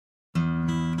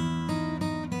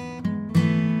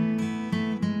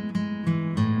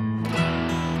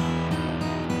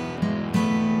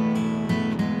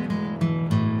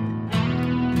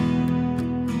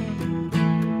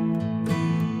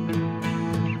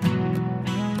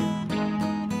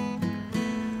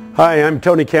Hi, I'm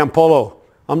Tony Campolo.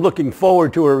 I'm looking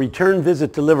forward to a return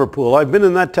visit to Liverpool. I've been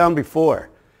in that town before.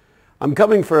 I'm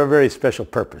coming for a very special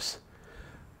purpose.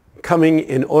 Coming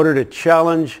in order to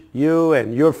challenge you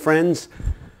and your friends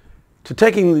to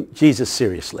taking Jesus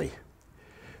seriously.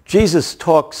 Jesus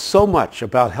talks so much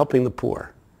about helping the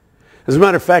poor. As a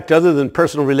matter of fact, other than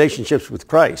personal relationships with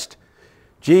Christ,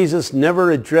 Jesus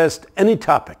never addressed any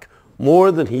topic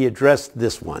more than he addressed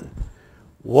this one.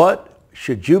 What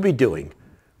should you be doing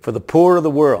for the poor of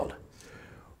the world?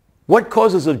 What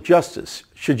causes of justice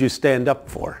should you stand up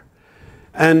for?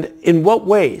 And in what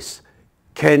ways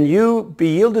can you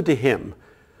be yielded to him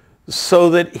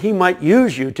so that he might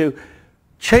use you to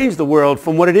change the world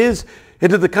from what it is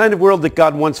into the kind of world that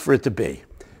God wants for it to be?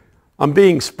 I'm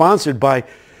being sponsored by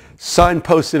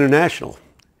Signpost International.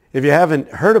 If you haven't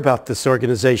heard about this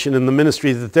organization and the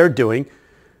ministry that they're doing,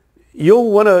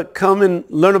 you'll want to come and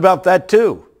learn about that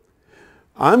too.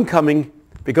 I'm coming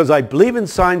because I believe in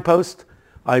Signpost.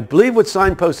 I believe what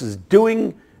Signpost is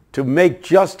doing to make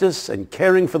justice and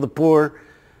caring for the poor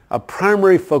a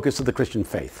primary focus of the Christian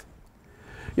faith.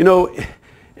 You know,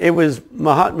 it was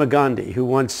Mahatma Gandhi who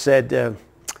once said,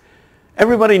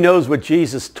 everybody knows what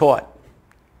Jesus taught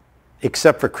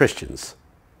except for Christians.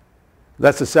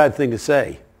 That's a sad thing to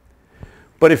say.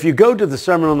 But if you go to the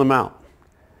Sermon on the Mount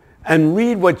and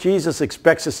read what Jesus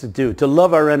expects us to do, to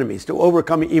love our enemies, to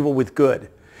overcome evil with good,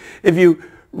 if you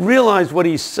realize what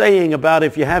he's saying about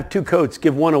if you have two coats,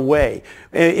 give one away.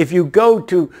 If you go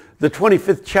to the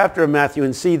 25th chapter of Matthew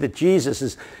and see that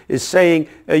Jesus is saying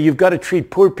you've got to treat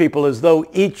poor people as though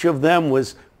each of them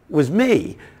was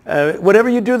me. Whatever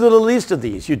you do to the least of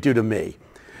these, you do to me.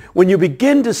 When you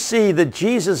begin to see that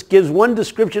Jesus gives one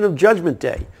description of Judgment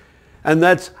Day, and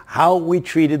that's how we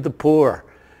treated the poor.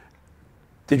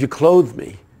 Did you clothe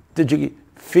me? Did you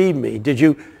feed me? Did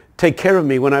you take care of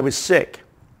me when I was sick?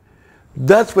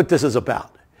 That's what this is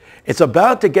about. It's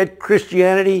about to get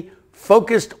Christianity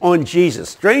focused on Jesus.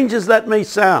 Strange as that may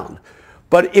sound,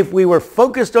 but if we were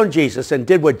focused on Jesus and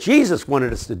did what Jesus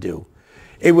wanted us to do,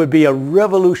 it would be a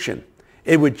revolution.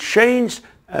 It would change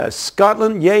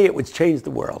Scotland, yea, it would change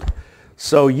the world.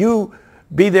 So you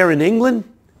be there in England,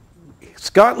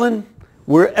 Scotland,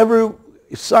 wherever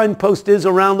Signpost is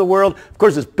around the world. Of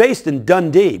course, it's based in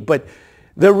Dundee, but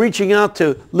they're reaching out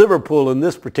to Liverpool on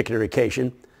this particular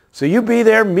occasion. So you be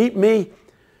there, meet me,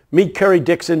 meet Kerry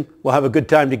Dixon. We'll have a good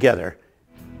time together.